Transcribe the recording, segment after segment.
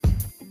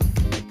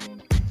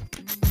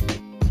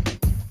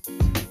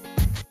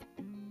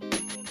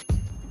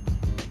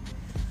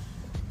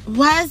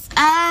What's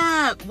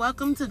up?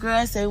 Welcome to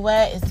Girl Say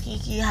What. It's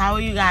Kiki. How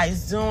are you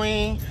guys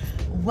doing?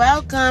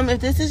 Welcome. If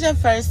this is your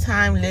first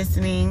time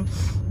listening,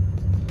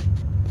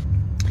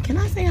 can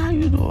I say how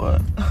you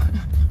doing?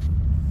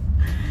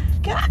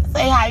 Can I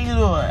say how you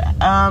doing?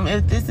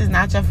 If this is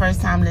not your first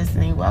time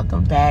listening,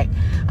 welcome back.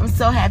 I'm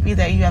so happy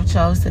that you have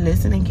chose to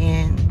listen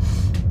again.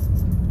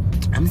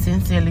 I'm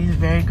sincerely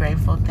very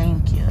grateful.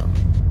 Thank you.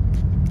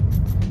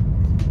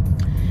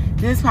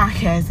 This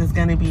podcast is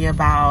going to be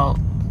about...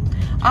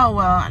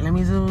 let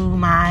me do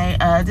my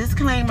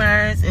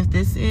disclaimers. If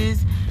this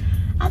is...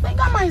 I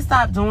think I might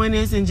stop doing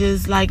this and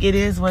just, it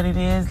is what it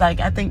is.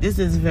 I think this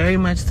is very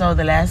much so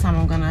the last time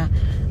I'm going to,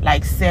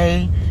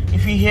 say,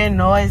 if you hear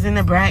noise in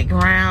the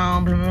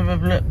background, blah, blah,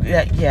 blah,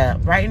 blah. Yeah,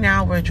 right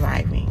now we're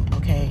driving,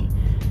 okay?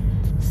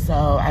 So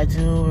I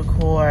do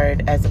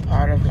record as a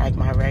part of,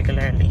 my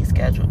regularly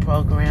scheduled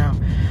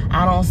program.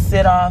 I don't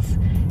sit off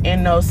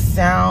in no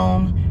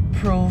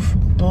soundproof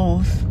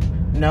booth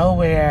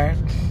nowhere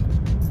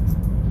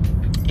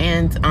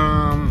and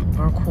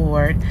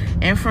record.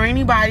 And for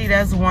anybody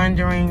that's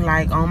wondering,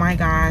 oh my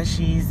gosh,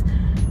 she's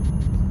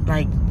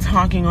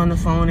talking on the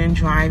phone and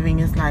driving,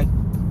 it's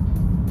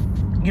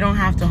you don't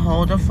have to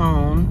hold a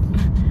phone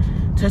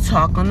to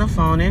talk on the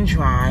phone and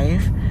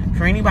drive.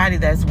 For anybody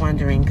that's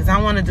wondering, because I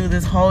want to do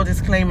this whole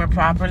disclaimer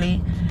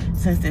properly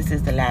since this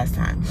is the last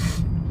time.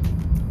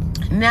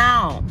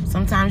 Now,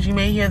 sometimes you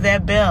may hear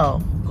that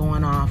bell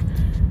going off,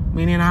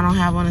 meaning I don't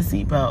have on a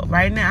seatbelt.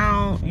 Right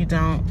now, you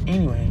don't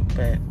anyway,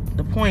 but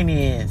the point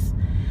is,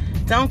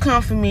 don't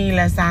come for me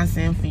unless I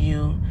send for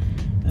you.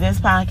 This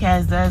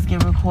podcast does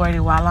get recorded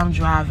while I'm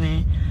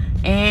driving.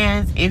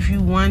 And if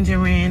you're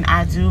wondering,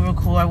 I do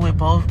record with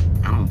both.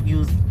 I don't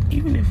use,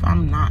 even if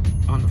I'm not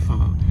on the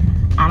phone,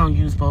 I don't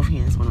use both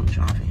hands when I'm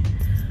driving.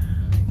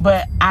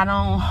 But I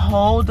don't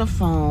hold the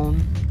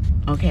phone,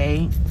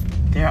 okay?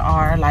 There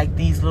are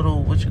these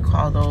little, what you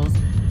call those,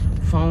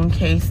 phone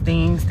case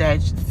things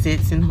that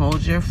sits and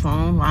holds your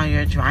phone while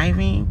you're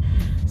driving.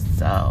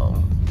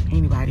 So...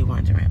 anybody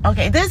wondering?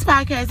 Okay, this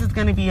podcast is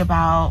going to be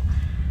about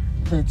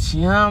the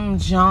Jim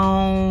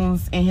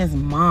Jones and his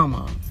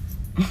mama.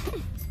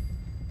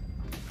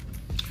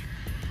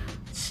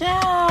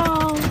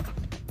 Ciao.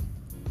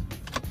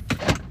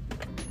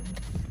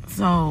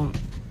 So,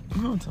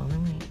 hold on.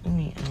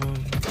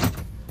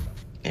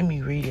 Let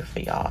me read it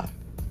for y'all.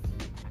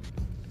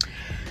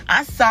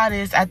 I saw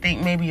this, I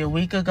think, maybe a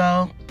week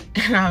ago,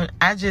 and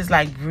I just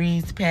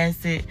breezed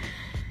past it,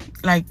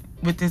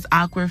 with this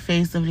awkward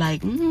face of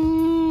this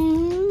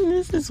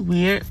is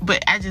weird.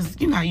 But I just,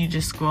 you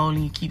just scroll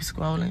and you keep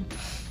scrolling.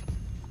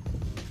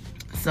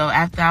 So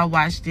after I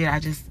watched it, I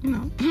just,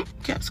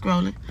 kept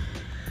scrolling.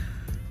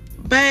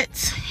 But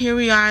here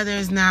we are.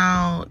 This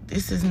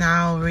has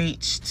now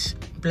reached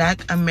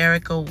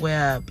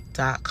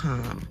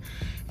blackamericaweb.com.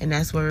 And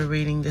that's where we're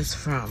reading this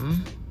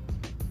from.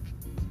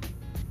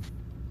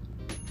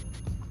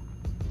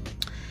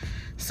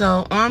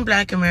 So on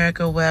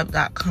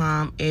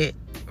blackamericaweb.com, it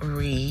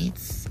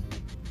reads,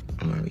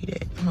 I'm gonna read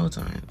it. Hold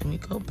on, let me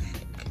go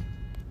back,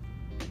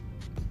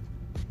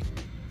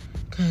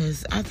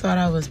 because I thought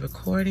I was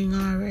recording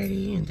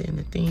already, and then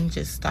the thing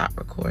just stopped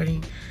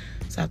recording,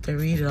 so I have to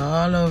read it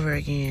all over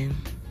again.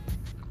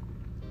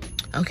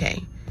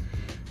 Okay,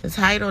 the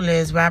title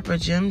is Rapper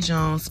Jim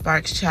Jones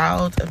Sparks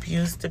Child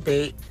Abuse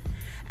Debate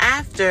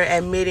After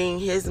Admitting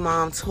His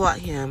Mom Taught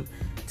Him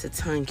to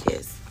Tongue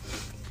Kiss.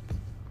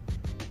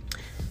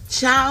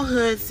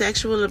 Childhood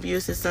sexual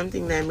abuse is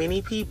something that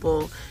many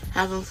people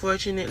have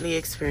unfortunately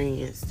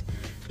experienced.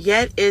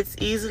 Yet it's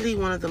easily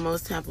one of the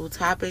most taboo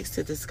topics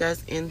to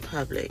discuss in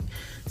public.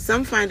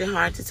 Some find it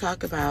hard to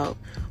talk about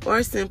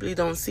or simply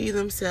don't see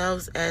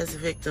themselves as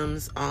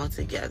victims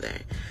altogether.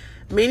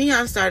 Many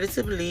have started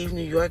to believe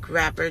New York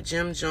rapper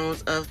Jim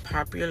Jones of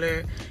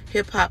popular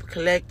hip-hop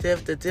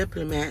collective The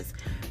Diplomats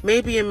may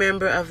be a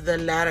member of the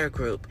latter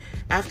group,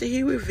 after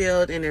he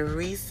revealed in a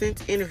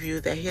recent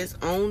interview that his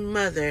own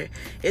mother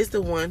is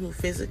the one who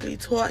physically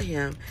taught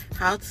him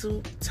how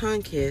to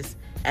tongue kiss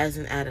as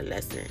an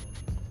adolescent.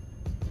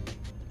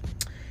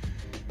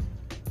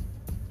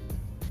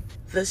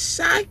 The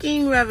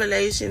shocking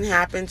revelation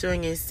happened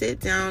during a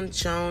sit-down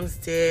Jones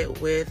did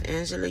with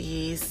Angela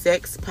Yee's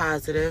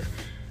sex-positive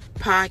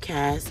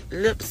podcast,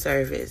 Lip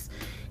Service.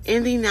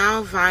 In the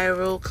now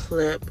viral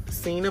clip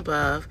seen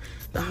above,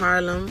 the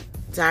Harlem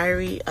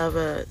Diary of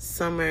a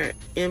Summer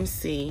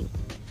MC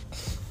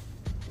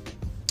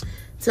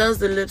tells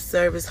the Lip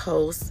Service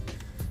host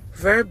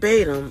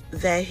verbatim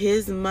that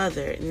his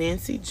mother,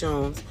 Nancy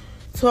Jones,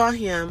 taught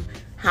him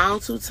how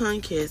to tongue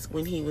kiss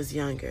when he was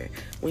younger.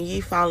 When Yee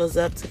follows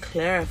up to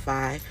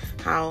clarify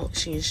how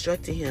she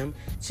instructed him,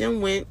 Jim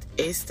went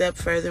a step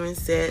further and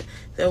said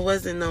there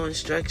wasn't no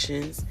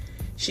instructions.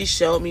 She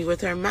showed me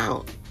with her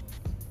mouth.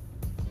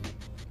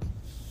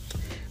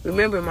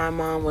 Remember, my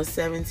mom was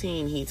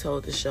 17, he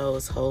told the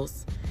show's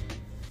host,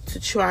 to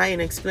try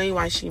and explain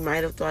why she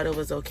might have thought it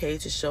was okay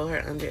to show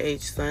her underage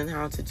son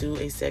how to do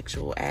a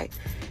sexual act,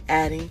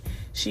 adding,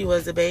 she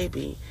was a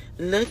baby.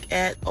 Look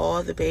at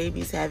all the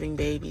babies having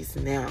babies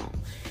now.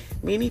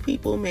 Many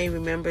people may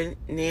remember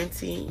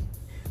Nancy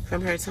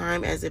from her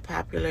time as a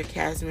popular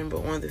cast member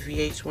on the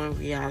VH1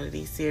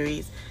 reality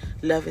series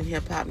Love and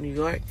Hip Hop New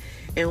York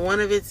and one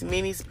of its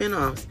many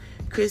spin-offs,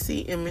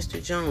 Chrissy and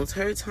Mr. Jones.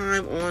 Her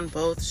time on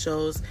both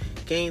shows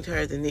gained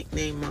her the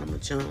nickname Mama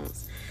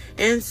Jones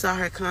and saw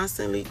her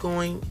constantly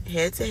going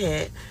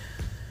head-to-head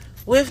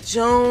with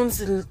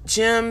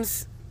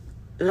Jim's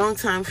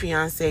longtime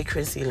fiancée,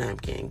 Chrissy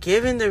Lampkin.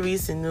 Given the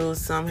recent news,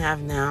 some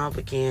have now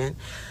began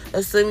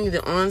assuming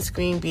the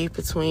on-screen beef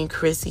between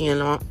Chrissy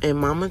and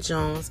Mama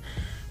Jones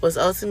was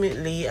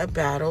ultimately a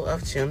battle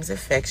of Jim's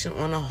affection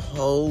on a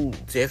whole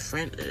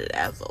different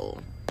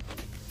level.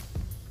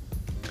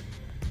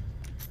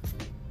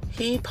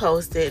 He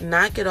posted,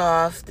 "Knock it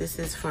off." This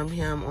is from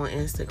him on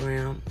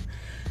Instagram.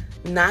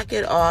 "Knock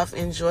it off.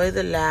 Enjoy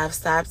the laugh.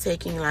 Stop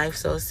taking life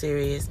so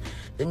serious.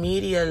 The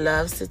media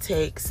loves to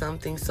take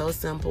something so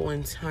simple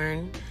and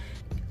turn,"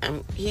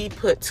 he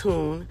put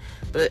tune,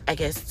 but I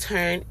guess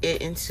turn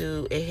it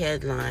into a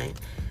headline.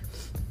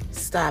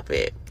 "Stop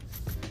it.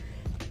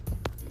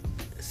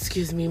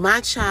 Excuse me.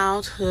 My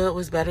childhood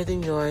was better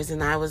than yours,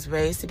 and I was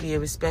raised to be a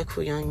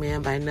respectful young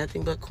man by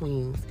nothing but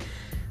queens.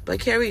 But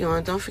carry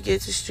on. Don't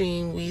forget to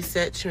stream. We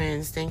set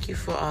trends. Thank you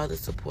for all the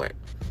support."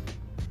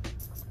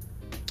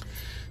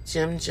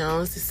 Jim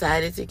Jones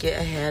decided to get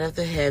ahead of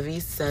the heavy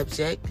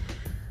subject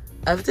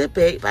of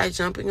debate by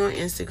jumping on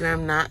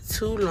Instagram not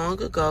too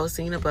long ago,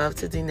 seen above,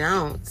 to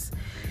denounce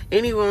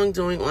any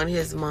wrongdoing on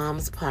his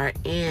mom's part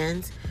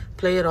and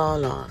play it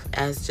all off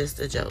as just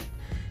a joke.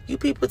 "You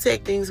people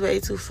take things way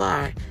too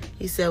far,"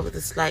 he said with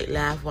a slight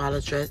laugh while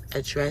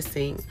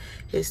addressing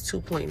his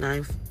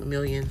 2.9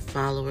 million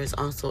followers,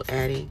 also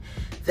adding,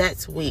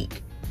 "That's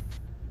weak.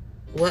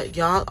 What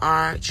y'all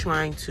are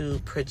trying to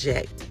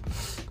project."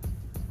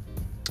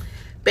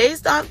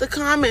 Based off the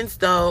comments,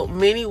 though,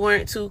 many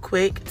weren't too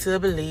quick to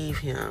believe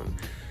him.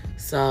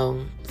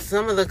 So,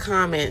 some of the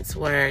comments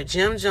were,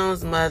 "Jim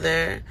Jones'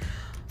 mother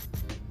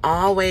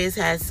always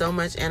had so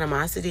much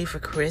animosity for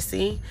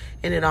Chrissy,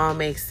 and it all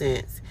makes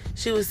sense.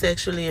 She was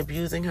sexually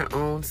abusing her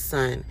own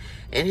son.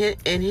 And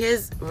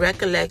his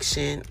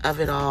recollection of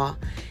it all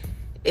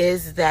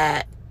is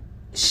that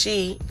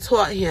she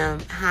taught him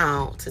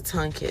how to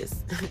tongue kiss."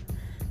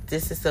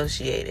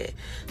 Disassociated.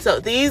 So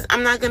these,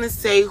 I'm not going to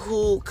say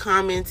who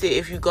commented.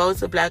 If you go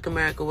to Black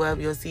America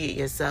Web, you'll see it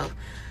yourself.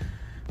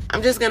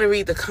 I'm just going to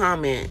read the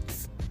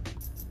comments.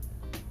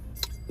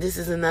 This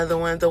is another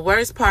one. "The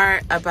worst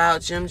part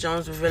about Jim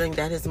Jones revealing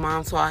that his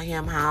mom taught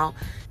him how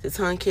to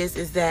tongue kiss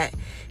is that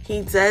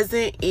he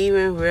doesn't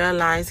even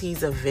realize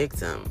he's a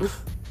victim."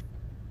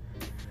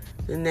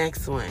 The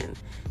next one.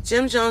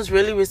 "Jim Jones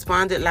really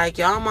responded like,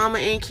 y'all mama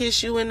ain't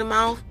kiss you in the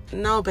mouth?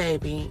 No,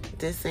 baby,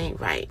 this ain't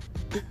right."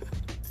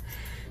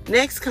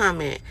 Next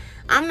comment.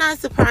 "I'm not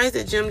surprised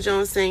at Jim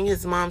Jones saying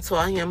his mom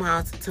taught him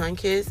how to tongue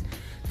kiss.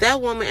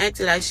 That woman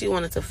acted like she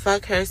wanted to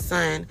fuck her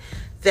son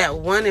that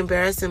one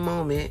embarrassing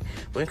moment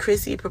when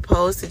Chrissy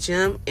proposed to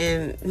Jim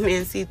and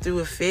Nancy threw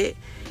a fit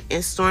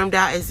and stormed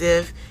out as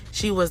if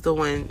she was the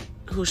one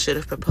who should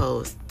have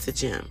proposed to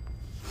Jim."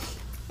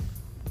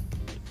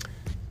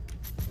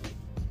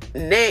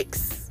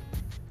 Next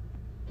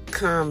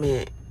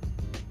comment.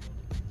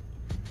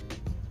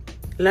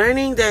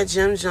 "Learning that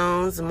Jim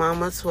Jones'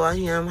 mama taught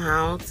him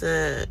how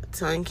to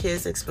tongue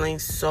kiss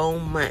explains so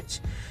much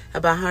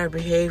about her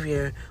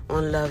behavior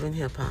on Love and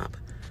Hip Hop.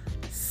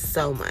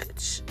 So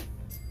much."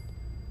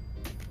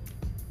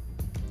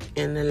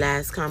 And the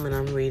last comment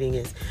I'm reading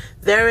is,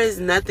 "There is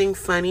nothing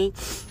funny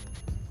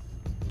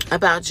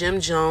about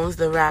Jim Jones,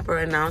 the rapper,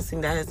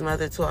 announcing that his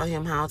mother taught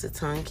him how to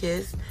tongue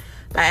kiss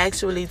by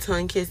actually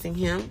tongue kissing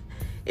him.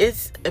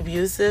 It's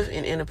abusive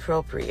and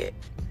inappropriate.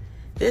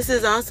 This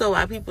is also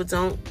why people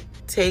don't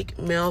take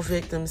male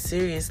victims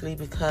seriously,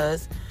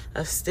 because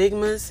of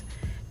stigmas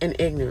and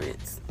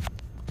ignorance."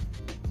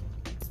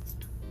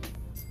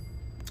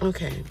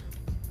 Okay.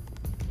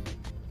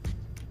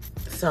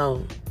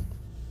 So,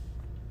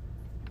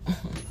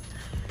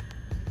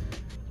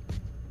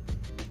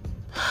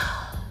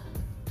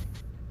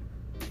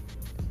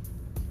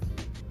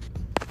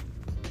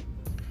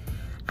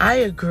 I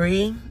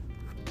agree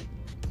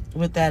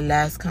with that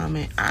last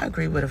comment. I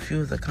agree with a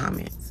few of the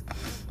comments.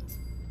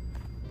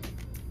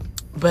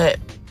 But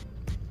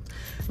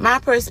my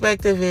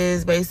perspective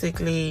is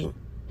basically,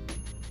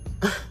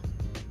 I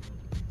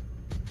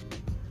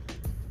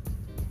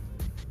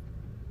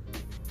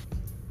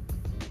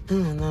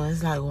don't know,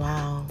 it's like,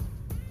 wow.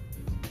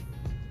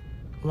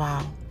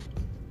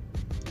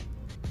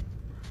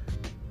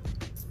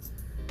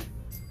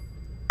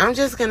 I'm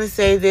just going to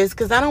say this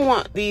because I don't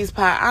want these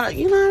I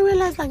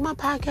realize like my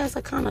podcasts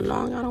are kind of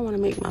long. I don't want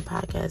to make my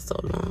podcast so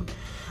long.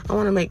 I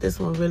want to make this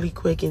one really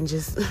quick and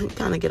just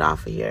kind of get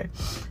off of here.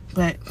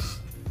 But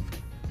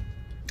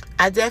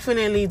I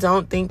definitely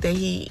don't think that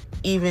he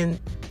even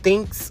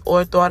thinks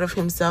or thought of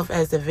himself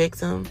as a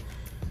victim.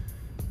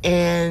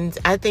 And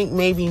I think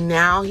maybe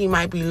now he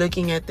might be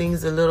looking at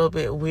things a little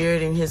bit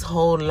weird in his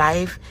whole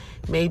life.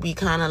 Maybe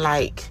kind of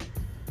like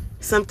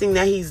something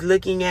that he's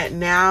looking at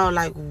now,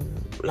 like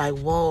like,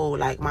 whoa,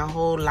 like my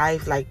whole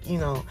life, like, you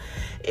know,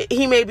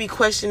 he may be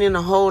questioning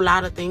a whole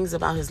lot of things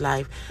about his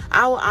life.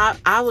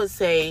 I would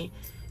say,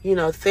 you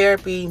know,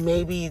 therapy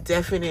may be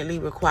definitely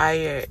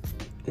required,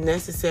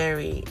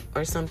 necessary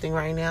or something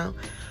right now.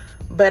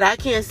 But I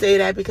can't say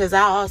that because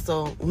I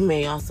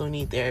may also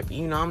need therapy.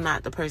 You know, I'm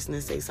not the person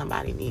to say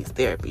somebody needs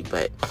therapy,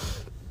 but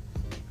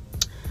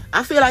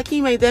I feel like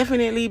he may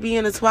definitely be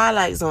in the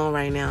twilight zone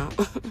right now.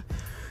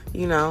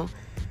 You know,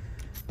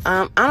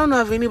 I don't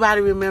know if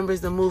anybody remembers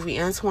the movie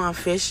Antwone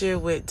Fisher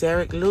with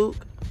Derek Luke,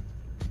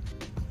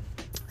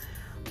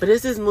 but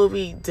it's this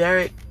movie,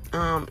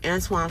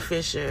 Antwone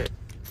Fisher.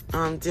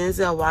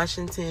 Denzel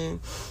Washington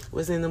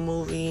was in the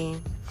movie,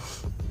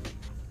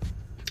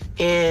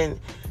 and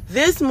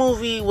this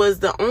movie was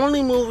the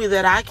only movie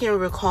that I can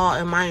recall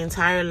in my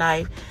entire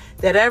life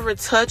that ever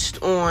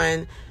touched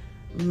on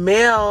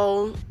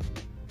male,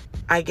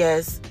 I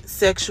guess,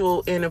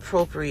 sexual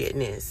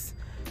inappropriateness,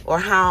 or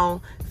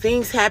how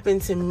things happen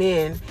to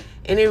men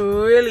and it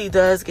really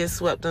does get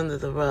swept under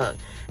the rug.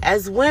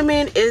 As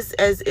women, it's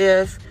as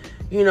if,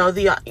 you know,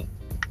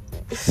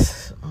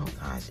 oh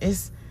gosh,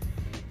 it's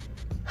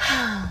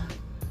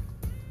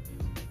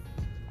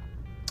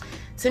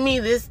to me,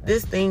 this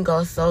thing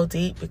goes so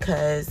deep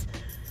because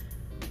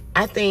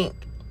I think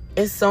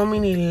it's so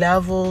many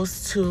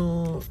levels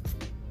to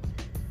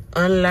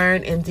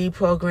unlearn and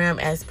deprogram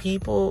as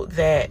people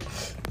that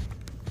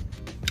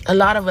a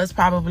lot of us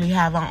probably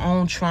have our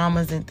own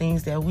traumas and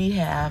things that we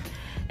have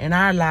in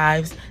our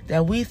lives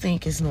that we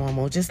think is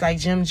normal. Just like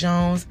Jim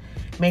Jones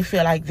may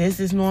feel like this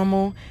is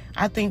normal,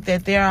 I think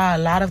that there are a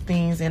lot of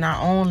things in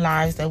our own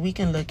lives that we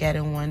can look at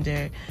and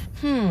wonder,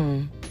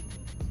 you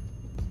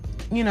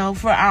know,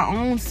 for our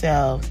own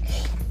selves.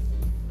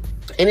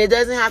 And it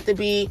doesn't have to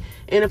be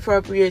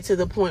inappropriate to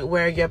the point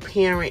where your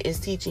parent is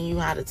teaching you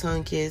how to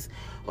tongue kiss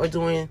or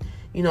doing,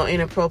 you know,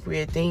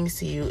 inappropriate things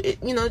to you.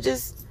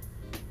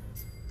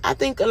 I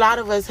think a lot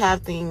of us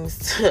have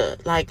things to,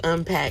 like,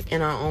 unpack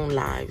in our own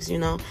lives, you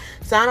know.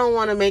 So I don't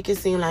want to make it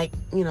seem like,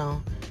 you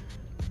know,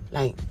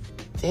 like,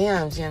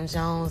 damn, Jim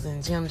Jones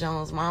and Jim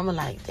Jones' mama,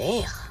 like,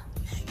 damn,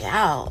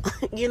 y'all,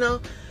 you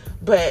know.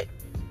 But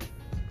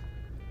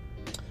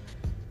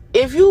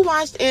if you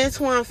watched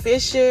Antwone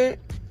Fisher,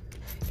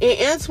 in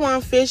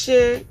Antwone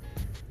Fisher,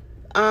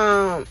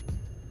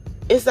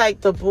 it's like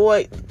the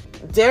boy,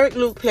 Derek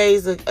Luke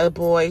plays a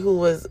boy who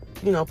was,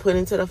 you know, put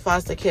into the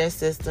foster care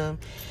system,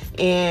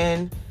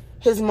 and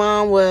his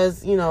mom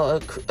was, you know,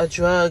 a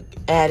drug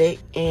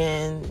addict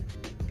and,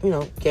 you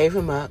know, gave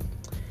him up.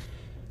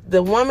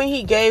 The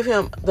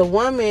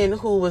woman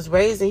who was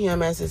raising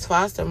him as his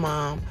foster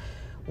mom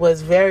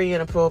was very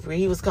inappropriate.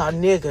 He was called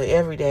nigga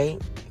every day.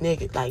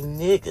 Nigga, like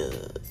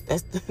nigga.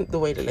 That's the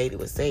way the lady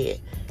would say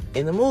it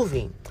in the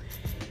movie.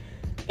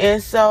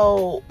 And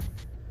so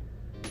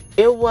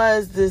it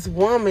was this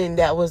woman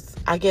that was,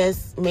 I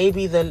guess,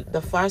 maybe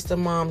the foster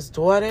mom's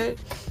daughter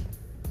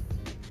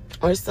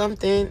or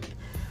something.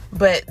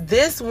 But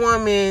this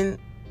woman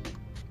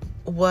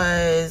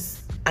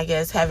was, I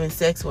guess, having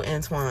sex with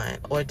Antwone,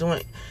 or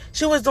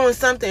she was doing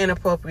something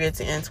inappropriate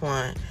to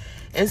Antwone.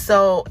 And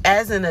so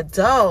as an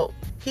adult,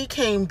 he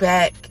came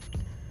back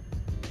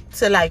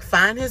to, like,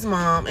 find his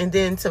mom, and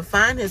then to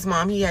find his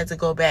mom, he had to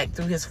go back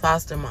through his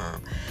foster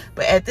mom.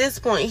 But at this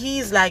point,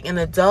 he's like an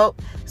adult,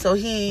 so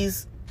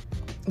he's,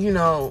 you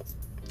know,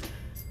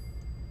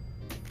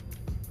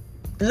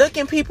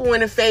 looking people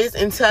in the face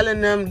and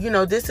telling them, you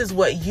know, this is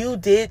what you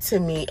did to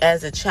me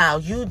as a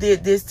child. You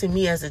did this to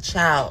me as a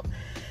child.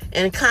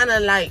 And kind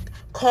of like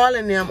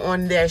calling them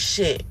on their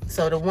shit.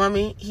 So the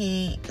woman,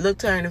 he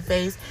looked her in the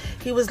face.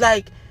 He was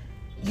like,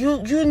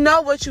 you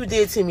know what you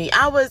did to me.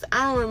 I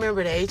don't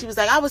remember the age. He was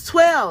like, I was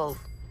 12.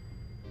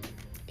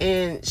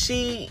 And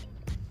she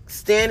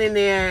standing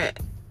there,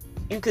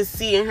 you could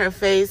see in her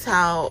face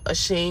how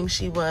ashamed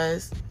she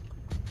was.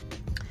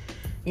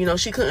 You know,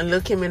 she couldn't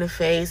look him in the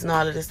face and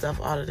all of this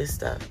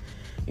stuff.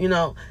 You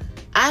know,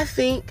 I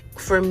think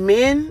for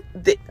men,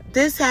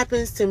 this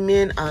happens to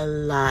men a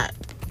lot.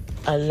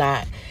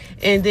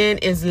 And then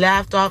it's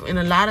laughed off. And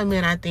a lot of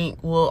men, I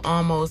think, will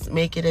almost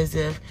make it as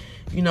if,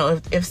 you know,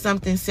 if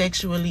something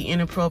sexually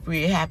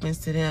inappropriate happens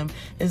to them,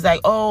 it's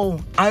like, oh,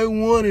 I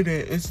wanted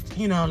it. It's,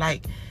 you know,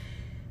 like,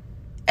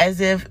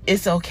 as if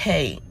it's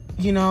okay,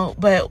 you know.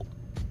 But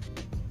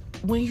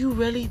when you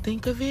really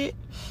think of it,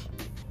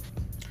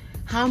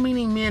 how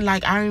many men,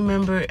 like, I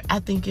remember, I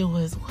think it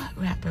was, what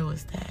rapper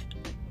was that?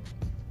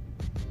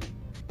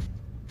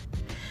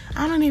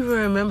 I don't even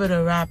remember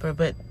the rapper,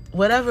 but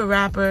whatever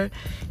rapper,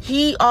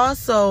 he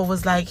also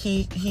was like,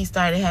 he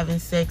started having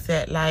sex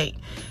at, like,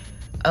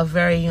 a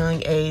very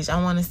young age.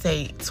 I want to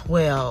say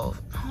 12.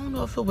 I don't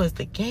know if it was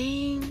The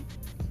Game.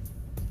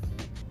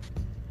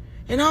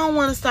 And I don't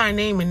want to start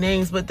naming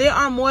names, but there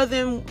are more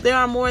than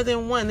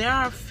one. There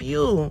are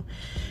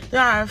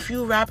a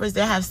few rappers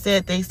that have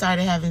said they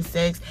started having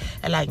sex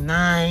at like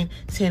 9,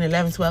 10,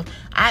 11, 12.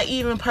 I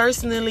even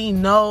personally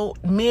know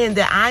men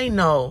that I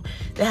know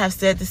that have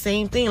said the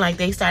same thing. Like,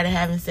 they started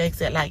having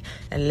sex at like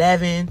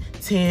 11,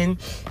 10,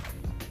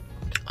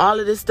 all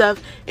of this stuff.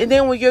 And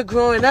then when you're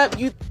growing up,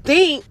 you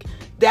think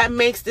that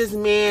makes this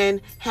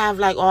man have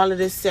like all of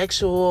this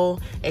sexual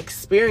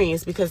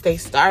experience because they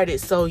started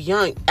so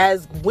young.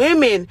 As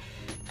women,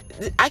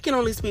 I can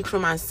only speak for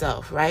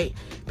myself, right?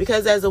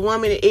 Because as a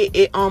woman,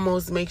 it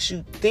almost makes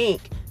you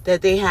think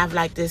that they have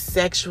like this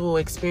sexual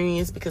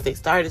experience because they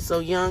started so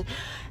young.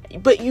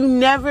 But you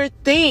never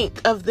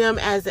think of them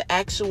as an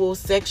actual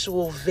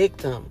sexual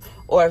victim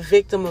or a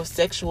victim of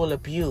sexual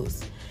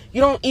abuse.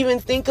 You don't even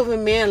think of a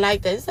man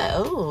like that. It's like,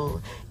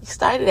 oh, you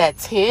started at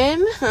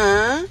 10,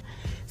 huh?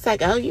 It's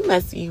like, oh, you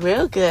must be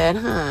real good,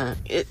 huh?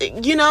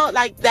 You know,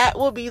 like that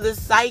will be the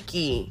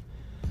psyche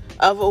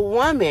of a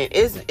woman.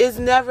 It's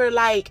never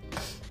like,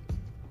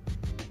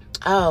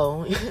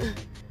 oh,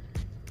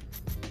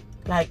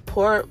 like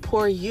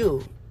poor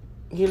you,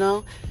 you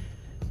know?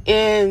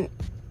 And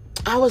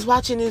I was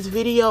watching this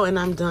video, and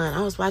I'm done.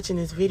 I was watching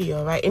this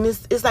video, right? And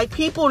it's like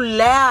people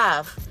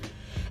laugh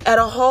at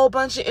a whole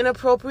bunch of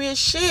inappropriate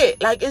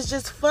shit. Like, it's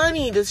just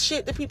funny, the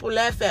shit that people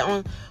laugh at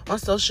on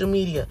social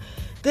media.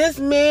 This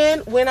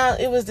man went out,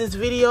 it was this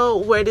video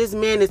where this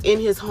man is in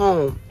his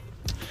home.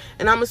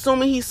 And I'm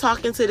assuming he's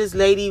talking to this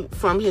lady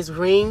from his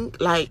ring.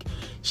 Like,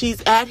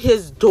 she's at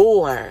his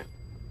door.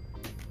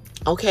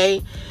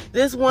 Okay?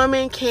 This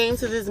woman came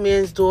to this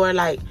man's door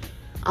like,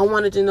 I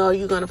wanted to know, are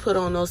you going to put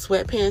on those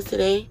sweatpants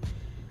today?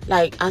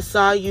 Like, I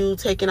saw you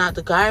taking out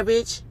the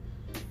garbage.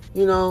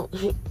 You know,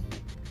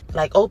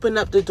 like, open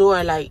up the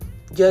door. Like,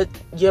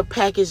 your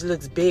package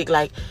looks big.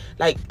 Like,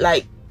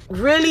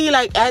 really,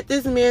 like, at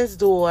this man's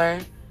door.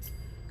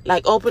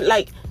 Like, open,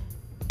 like,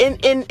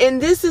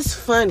 and this is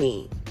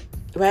funny.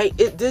 Right?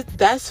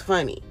 That's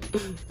funny.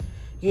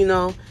 You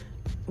know?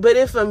 But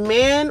if a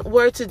man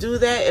were to do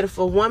that, if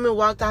a woman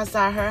walked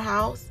outside her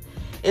house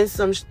in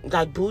some,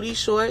 like, booty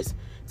shorts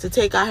to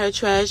take out her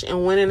trash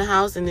and went in the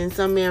house, and then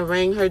some man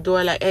rang her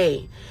door like,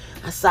 hey,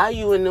 I saw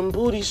you in them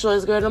booty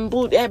shorts, girl.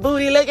 That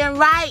booty looking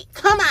right.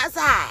 Come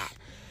outside.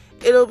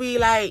 It'll be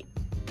like,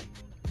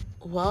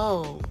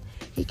 whoa,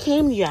 he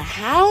came to your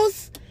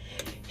house?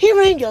 He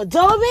rang your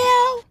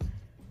doorbell?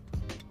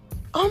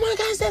 Oh my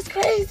gosh, that's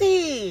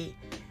crazy.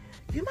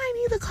 You might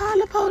need to call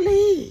the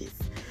police.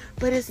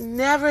 But it's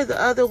never the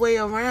other way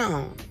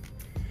around.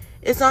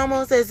 It's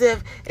almost as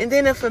if, and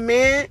then if a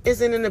man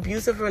is in an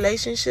abusive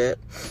relationship,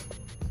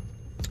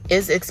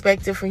 it's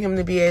expected for him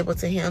to be able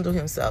to handle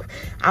himself.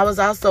 I was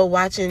also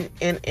watching,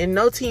 and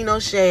no tea, no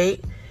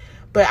shade,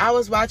 but I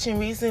was watching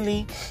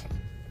recently,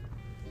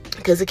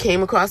 because it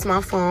came across my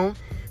phone,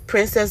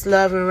 Princess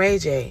Love and Ray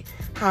J,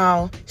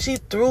 how she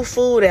threw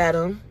food at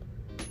him.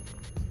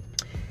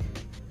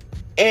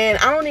 And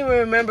I don't even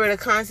remember the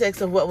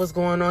context of what was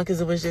going on because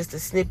it was just a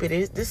snippet.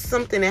 This is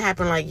something that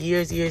happened like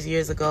years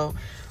ago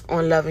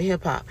on Love and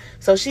Hip Hop.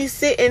 So she's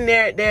sitting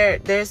there.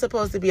 They're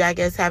supposed to be, I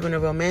guess, having a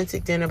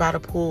romantic dinner by the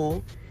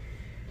pool.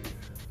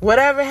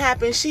 Whatever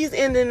happened, she's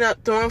ending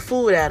up throwing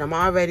food at him.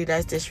 Already,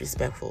 that's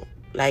disrespectful.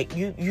 Like,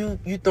 you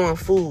throwing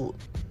food.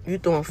 You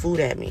throwing food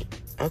at me.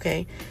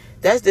 Okay?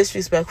 That's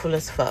disrespectful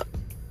as fuck.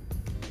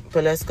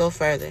 But let's go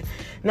further.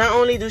 Not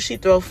only do she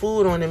throw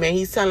food on him and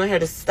he's telling her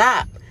to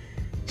stop,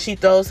 she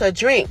throws her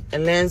drink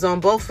and lands on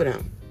both of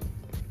them.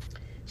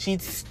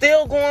 She's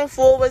still going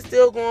forward.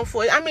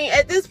 I mean,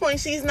 at this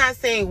point, she's not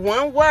saying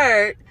one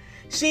word.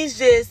 She's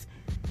just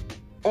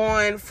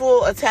on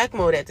full attack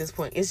mode at this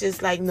point. It's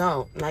just like,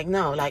 no,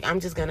 I'm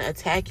just going to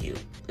attack you.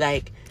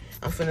 Like,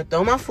 I'm finna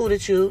throw my food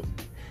at you.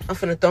 I'm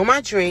finna throw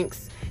my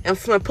drinks. And I'm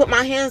finna put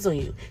my hands on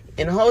you.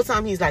 And the whole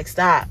time he's like,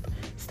 stop.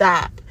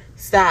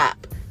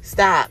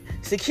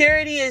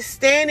 Security is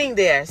standing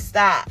there.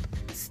 Stop.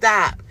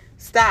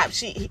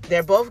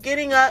 They're both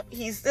getting up.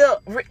 He's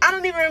still, I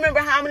don't even remember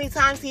how many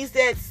times he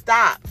said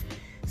stop.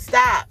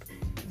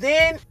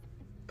 Then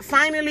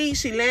finally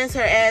she lands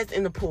her ass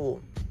in the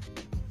pool.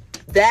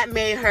 That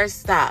made her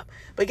stop.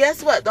 But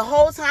guess what? The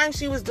whole time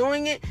she was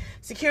doing it,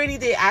 security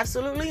did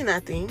absolutely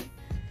nothing.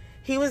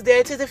 He was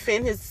there to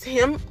defend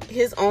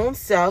his own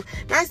self.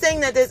 Not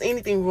saying that there's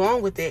anything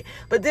wrong with it,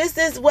 but this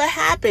is what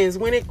happens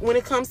when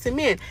it comes to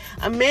men.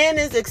 A man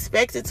is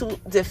expected to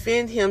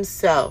defend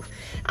himself.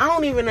 I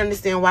don't even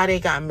understand why they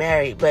got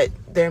married, but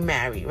they're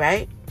married,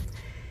 right?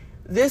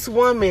 This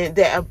woman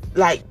that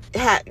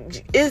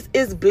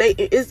is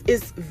blatant,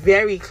 is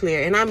very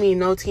clear, and I mean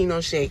no tea,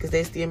 no shade, because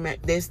they're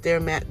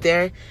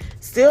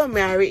still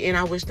married, and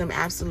I wish them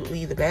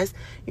absolutely the best,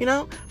 you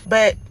know.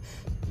 But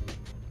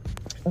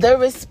the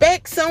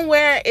respect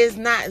somewhere is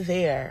not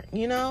there,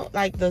 you know.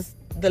 Like the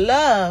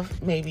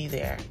love may be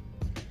there,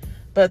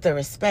 but the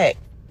respect,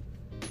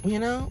 you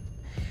know.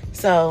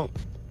 So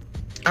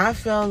I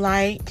feel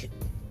like,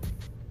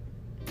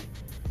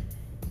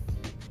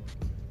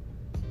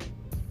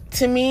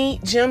 to me,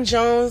 Jim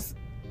Jones,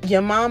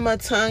 your mama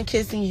tongue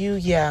kissing you,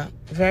 yeah,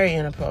 very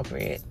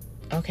inappropriate.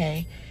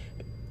 Okay,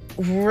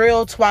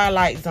 real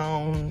Twilight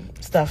Zone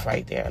stuff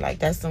right there. Like,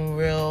 that's some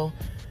real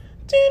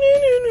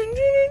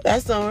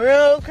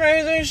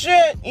crazy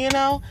shit, you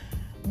know.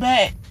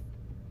 But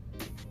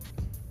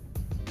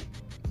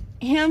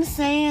him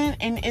saying,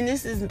 and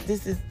this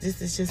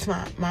is just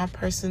my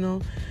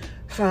personal,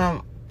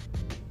 from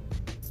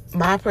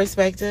my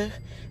perspective,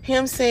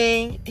 him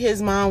saying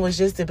his mom was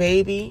just a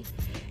baby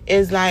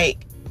is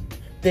like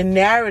the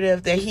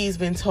narrative that he's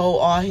been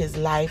told all his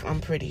life, I'm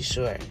pretty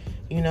sure.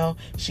 You know,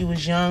 she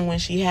was young when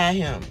she had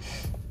him.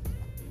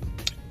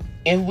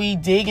 If we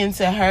dig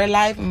into her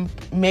life,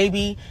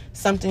 maybe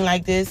something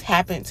like this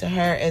happened to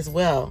her as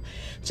well.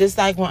 Just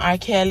like when R.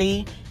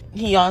 Kelly,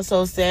 he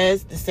also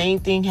says the same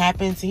thing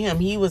happened to him.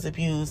 He was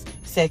abused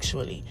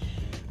sexually.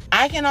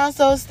 I can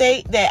also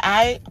state that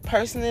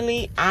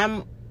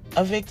I'm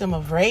a victim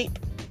of rape.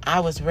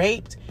 I was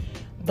raped.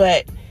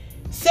 But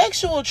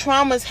sexual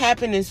traumas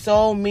happen in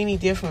so many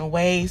different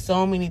ways.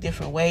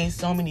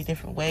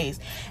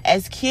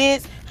 As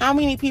kids, how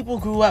many people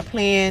grew up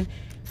playing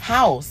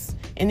house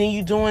and then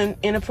you doing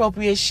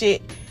inappropriate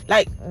shit?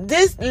 Like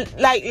this,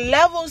 like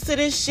levels to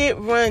this shit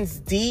runs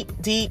deep,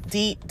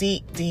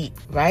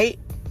 right?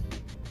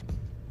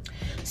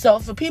 So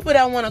for people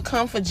that want to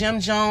come for Jim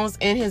Jones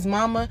and his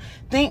mama,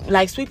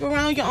 sweep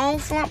around your own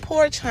front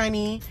porch,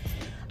 honey.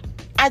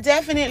 I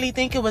definitely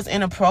think it was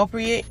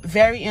inappropriate,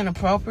 very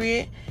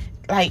inappropriate,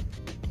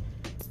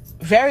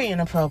 very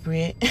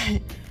inappropriate.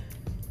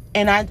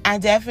 And I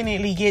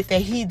definitely get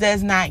that he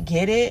does not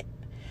get it.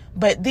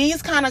 But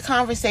these kind of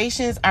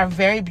conversations are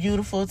very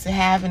beautiful to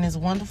have, and it's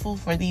wonderful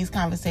for these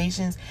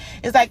conversations.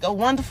 It's like a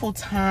wonderful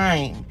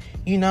time,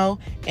 you know,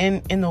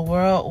 in the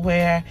world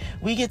where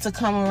we get to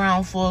come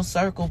around full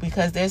circle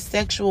because there's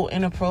sexual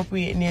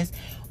inappropriateness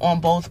on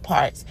both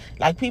parts.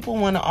 Like, people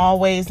want to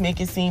always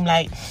make it seem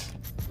like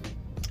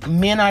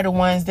men are the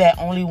ones that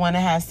only want to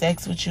have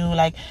sex with you.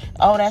 Like,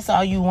 oh, that's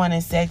all you want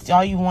is sex.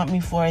 All you want me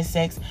for is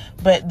sex.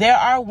 But there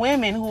are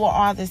women who are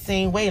all the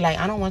same way. Like,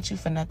 I don't want you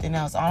for nothing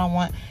else. All I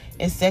want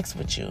is sex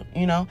with you,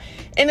 you know?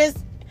 And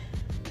it's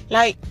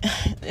like,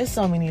 there's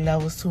so many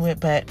levels to it,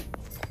 but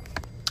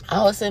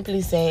I will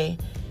simply say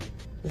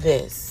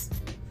this.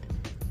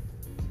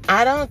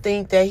 I don't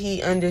think that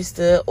he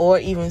understood or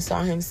even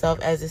saw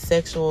himself as a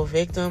sexual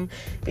victim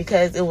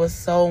because it was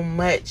so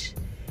much,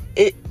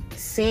 it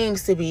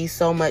seems to be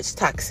so much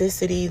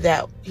toxicity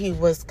that he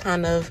was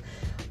kind of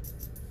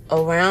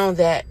around,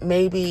 that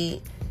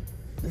maybe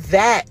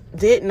that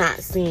did not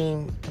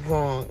seem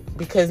wrong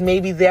because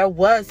maybe there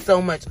was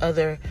so much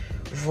other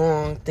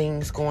wrong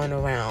things going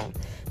around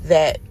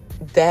that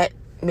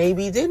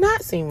maybe did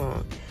not seem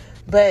wrong.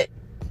 But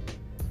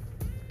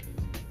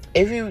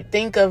if you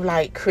think of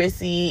like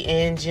Chrissy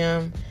and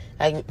Jim,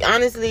 like,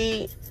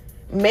 honestly,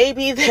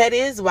 maybe that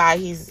is why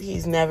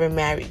he's never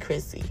married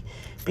Chrissy,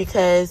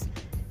 because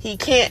he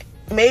can't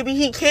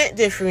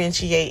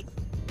differentiate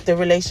the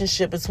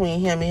relationship between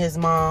him and his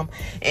mom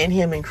and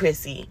him and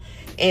Chrissy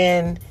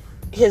and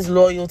his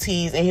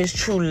loyalties and his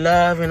true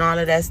love and all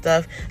of that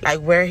stuff, like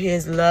where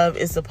his love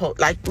is supposed,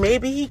 like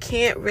maybe he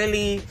can't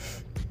really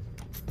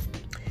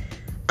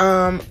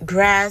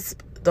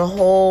grasp the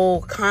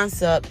whole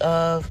concept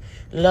of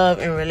love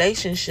and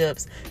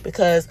relationships,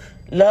 because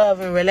love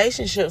and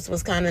relationships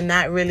was kind of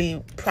not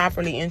really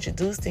properly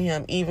introduced to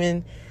him,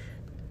 even,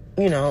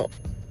 you know,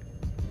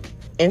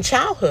 in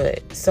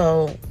childhood.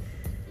 So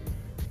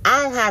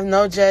I don't have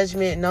no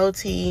judgment, no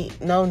tea,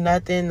 no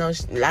nothing, no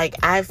like,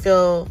 I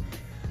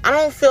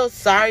don't feel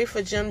sorry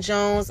for Jim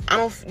Jones. I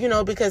don't, you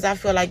know, because I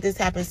feel like this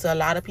happens to a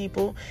lot of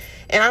people,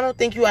 and I don't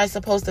think you are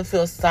supposed to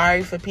feel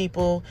sorry for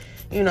people,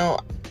 you know.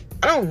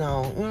 I don't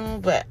know,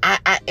 but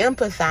I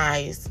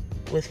empathize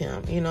with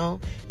him, you know,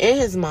 and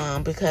his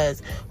mom,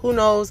 because who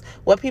knows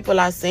what people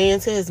are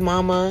saying to his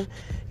mama,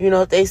 you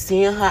know, if they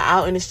seeing her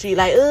out in the street,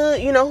 like,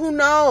 you know, who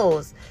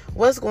knows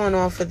what's going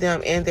on for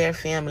them and their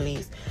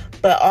families.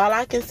 But all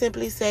I can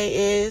simply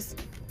say is,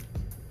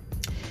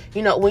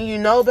 you know, when you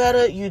know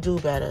better, you do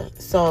better.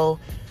 So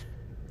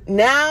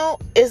now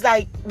it's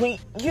like, when,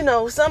 you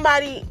know,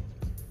 somebody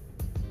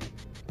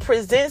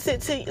presents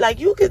it to you,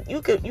 like, you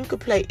could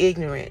play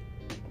ignorant,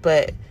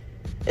 but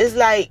it's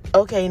like,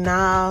 okay,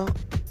 now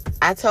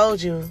I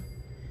told you,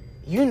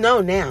 you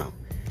know now.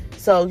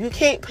 So you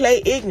can't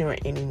play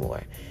ignorant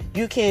anymore.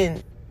 You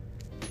can,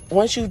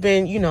 once you've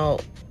been, you know,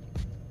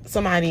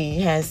 somebody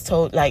has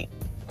told, like,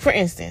 for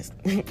instance,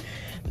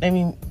 let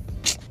me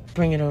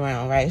bring it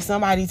around, right? If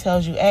somebody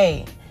tells you,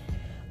 hey,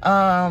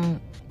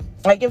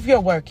 like if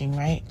you're working,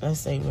 right? Let's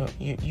say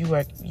you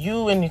work,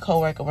 you and your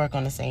coworker work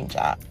on the same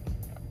job.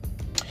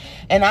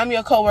 And I'm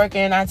your coworker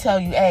and I tell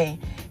you, hey,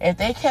 if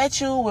they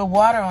catch you with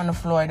water on the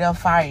floor, they'll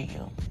fire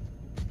you.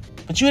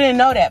 But you didn't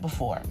know that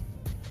before.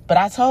 But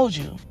I told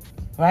you,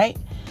 right?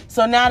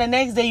 So now the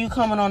next day you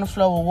coming on the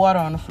floor with water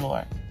on the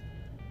floor.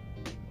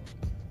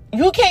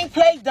 You can't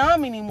play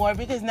dumb anymore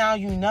because now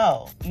you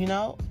know.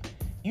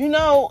 You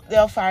know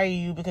they'll fire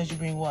you because you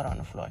bring water on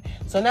the floor.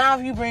 So now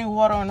if you bring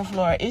water on the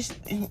floor,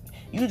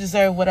 you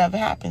deserve whatever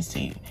happens to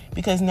you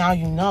because now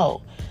you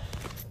know.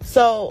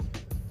 So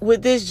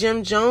with this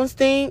Jim Jones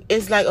thing,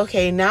 it's like,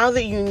 okay, now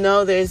that you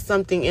know there's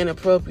something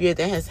inappropriate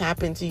that has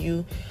happened to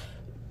you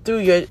through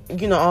your,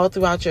 you know, all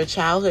throughout your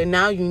childhood,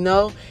 now you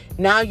know,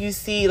 now you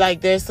see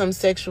like there's some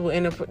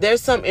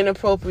there's some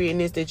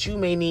inappropriateness that you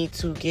may need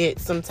to get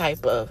some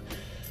type of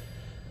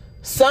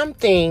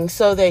something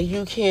so that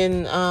you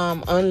can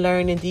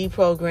unlearn and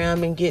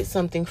deprogram and get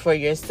something for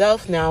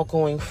yourself now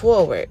going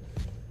forward.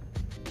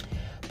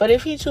 But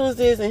if he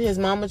chooses and his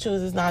mama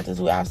chooses not to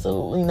do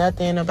absolutely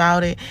nothing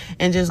about it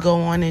and just go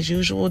on as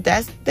usual,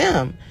 that's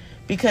them.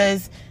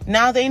 Because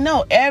now they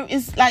know.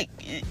 It's like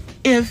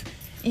if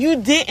you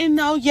didn't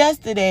know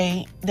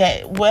yesterday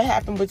that what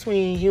happened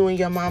between you and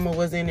your mama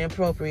was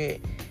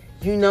inappropriate,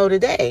 you know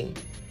today.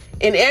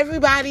 And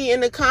everybody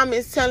in the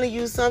comments telling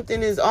you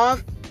something is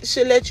off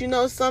should let you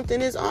know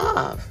something is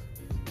off.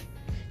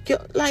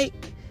 Like,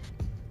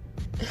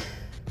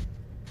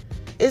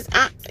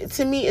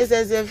 to me, it's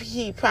as if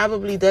he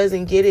probably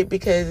doesn't get it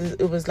because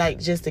it was like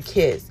just a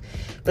kiss.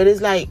 But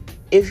it's like,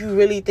 if you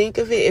really think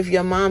of it, if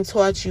your mom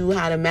taught you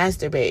how to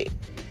masturbate,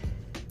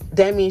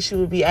 that means she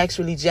would be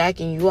actually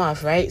jacking you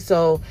off, right?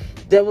 So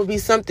there would be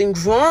something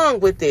wrong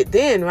with it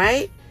then,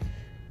 right?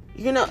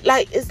 You know,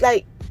 like, it's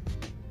like,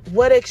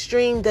 what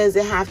extreme does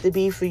it have to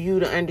be for you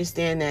to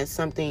understand that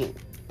something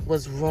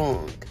was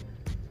wrong?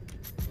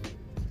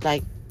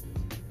 Like,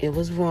 it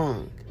was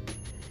wrong.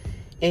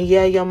 And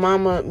yeah, your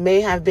mama may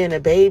have been a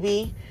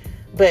baby,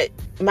 but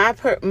my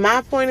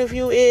point of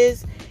view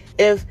is,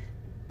 if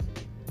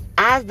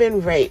I've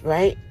been raped,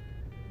 right?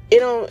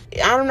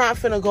 I'm not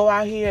finna go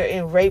out here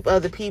and rape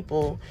other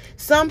people.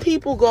 Some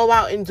people go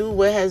out and do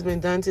what has been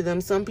done to them.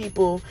 Some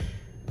people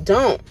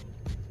don't.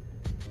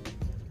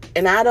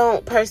 And I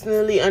don't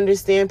personally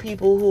understand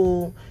people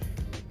who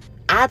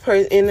I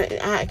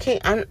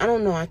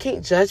don't know, I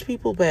can't judge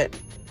people, but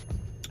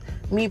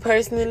me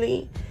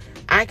personally,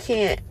 I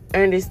can't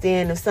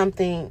understand if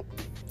something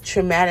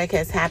traumatic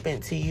has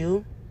happened to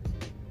you,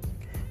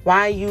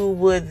 why you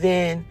would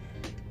then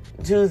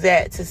do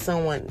that to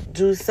someone,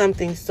 do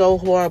something so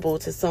horrible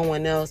to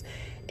someone else,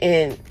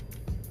 and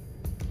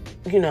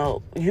you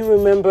know, you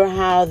remember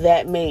how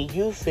that made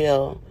you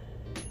feel,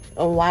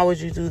 and why would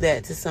you do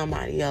that to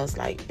somebody else?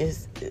 Like,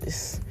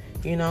 it's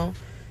you know.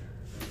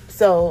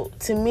 So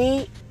to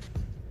me,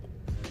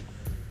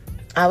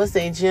 I would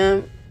say,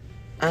 Jim,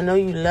 I know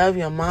you love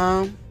your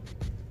mom.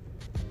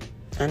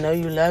 I know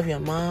you love your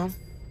mom.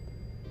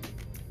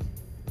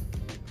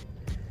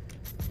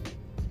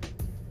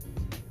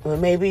 But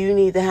maybe you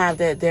need to have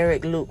that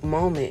Derek Luke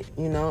moment,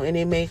 you know, and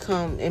it may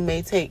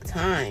take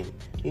time,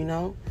 you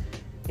know.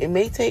 It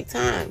may take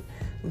time.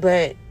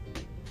 But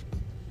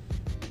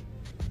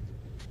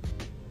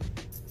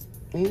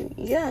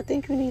yeah, I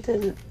think you need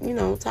to, you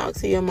know, talk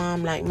to your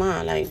mom like,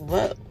 Mom, like,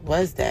 what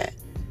was that?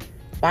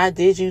 Why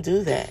did you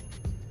do that?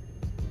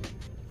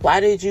 Why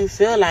did you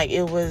feel like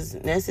it was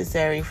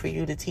necessary for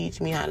you to teach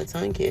me how to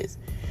tongue kiss?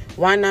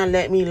 Why not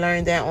let me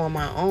learn that on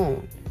my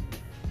own?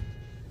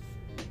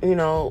 You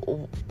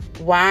know,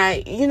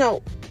 why, you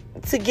know,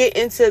 to get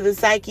into the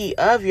psyche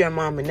of your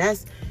mom, and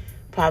that's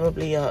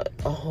probably a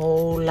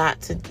whole lot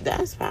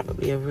that's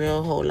probably a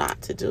real whole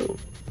lot to do.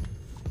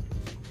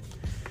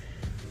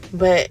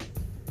 But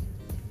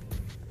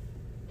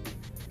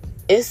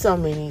it's so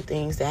many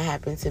things that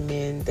happen to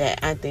men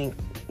that I think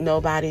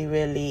nobody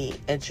really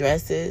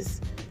addresses.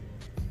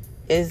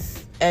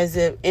 Is as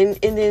if, and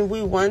then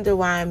we wonder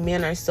why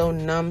men are so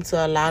numb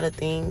to a lot of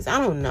things. I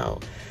don't know.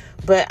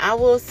 But I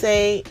will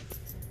say,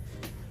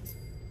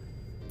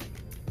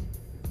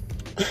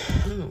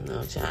 I don't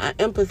know, John. I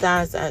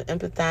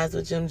empathize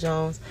with Jim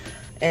Jones.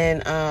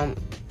 And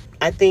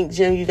I think,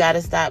 Jim, you got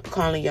to stop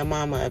calling your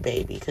mama a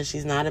baby, because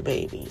she's not a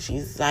baby.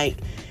 She's like,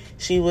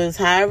 she was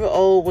however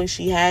old when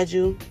she had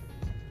you.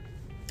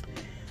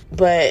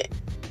 But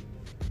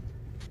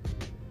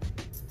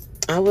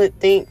I would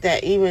think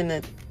that even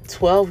a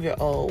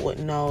 12-year-old would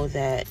know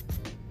that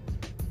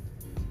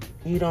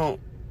you don't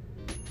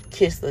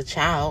kiss the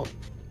child.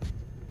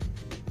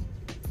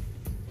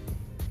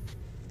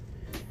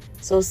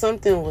 So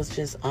something was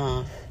just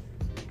off.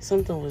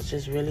 Something was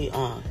just really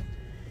off.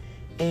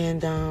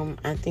 And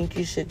I think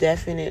you should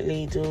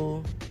definitely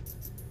do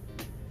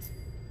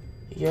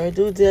your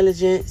due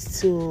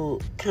diligence to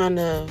kind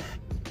of,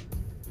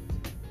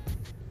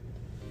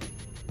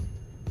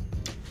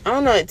 I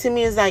don't know, to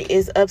me it's like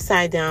it's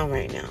upside down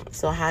right now.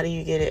 So how do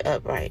you get it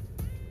upright?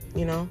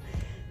 You know?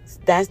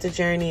 That's the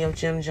journey of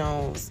Jim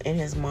Jones and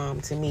his mom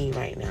to me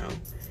right now.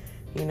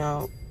 You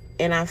know?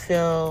 And I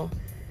feel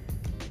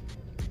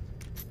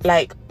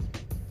like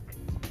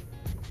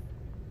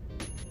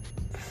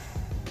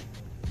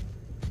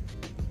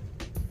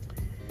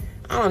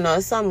I don't know,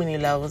 it's so many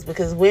levels,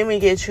 because women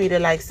get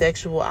treated like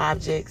sexual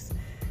objects,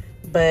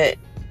 but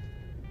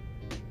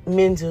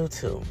men do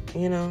too,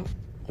 you know?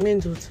 Men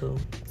do too.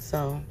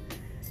 So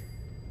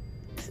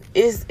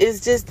it's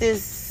just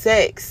this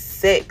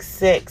sex,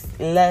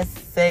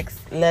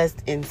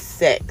 lust, and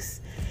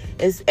sex.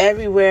 It's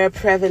everywhere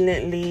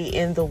prevalently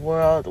in the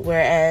world.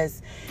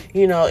 Whereas,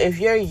 you know, if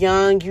you're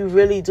young, you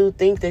really do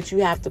think that you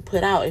have to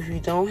put out. If you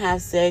don't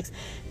have sex,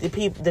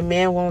 the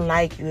man won't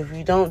like you. If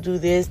you don't do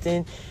this,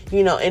 then,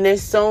 you know, and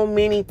there's so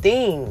many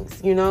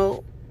things, you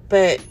know,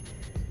 but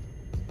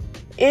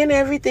in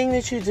everything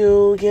that you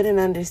do, get an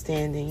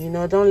understanding, you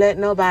know, don't let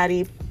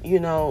nobody, you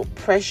know,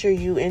 pressure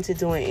you into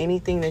doing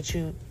anything that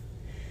you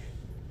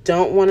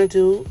don't want to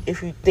do,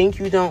 if you think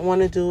you don't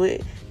want to do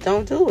it,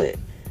 don't do it.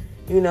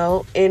 You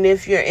know, and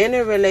if you're in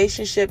a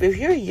relationship, if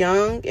you're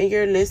young and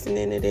you're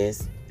listening to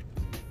this,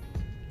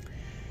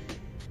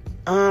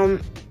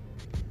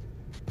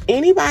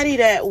 anybody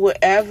that would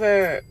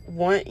ever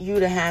want you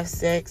to have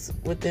sex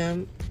with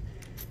them,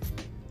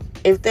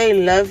 if they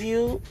love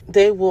you,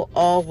 they will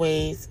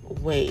always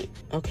wait,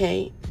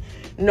 okay?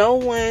 No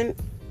one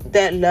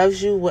that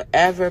loves you will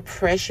ever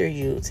pressure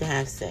you to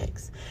have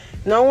sex.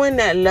 No one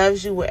that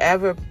loves you will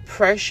ever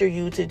pressure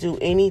you to do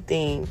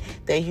anything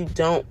that you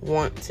don't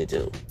want to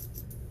do.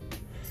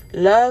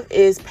 Love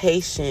is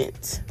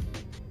patient.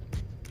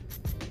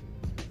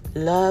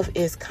 Love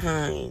is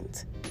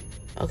kind.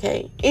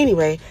 Okay?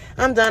 Anyway,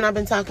 I'm done. I've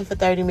been talking for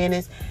 30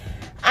 minutes.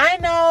 I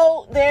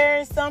know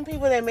there's some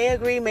people that may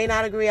agree, may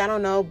not agree. I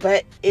don't know.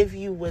 But if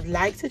you would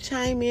like to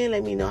chime in,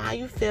 let me know how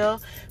you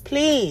feel.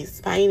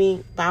 Please, by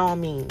all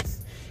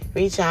means,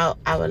 reach out.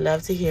 I would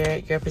love to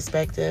hear your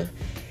perspective.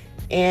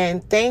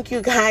 And thank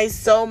you guys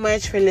so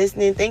much for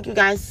listening. Thank you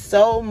guys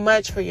so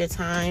much for your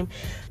time.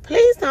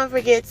 Please don't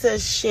forget to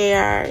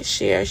share.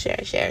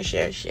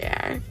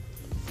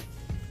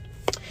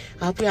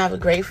 I hope you have a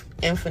great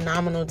and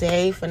phenomenal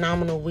day,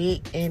 phenomenal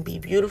week, and be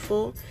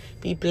beautiful,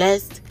 be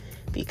blessed,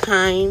 be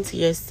kind to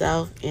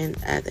yourself and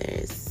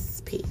others.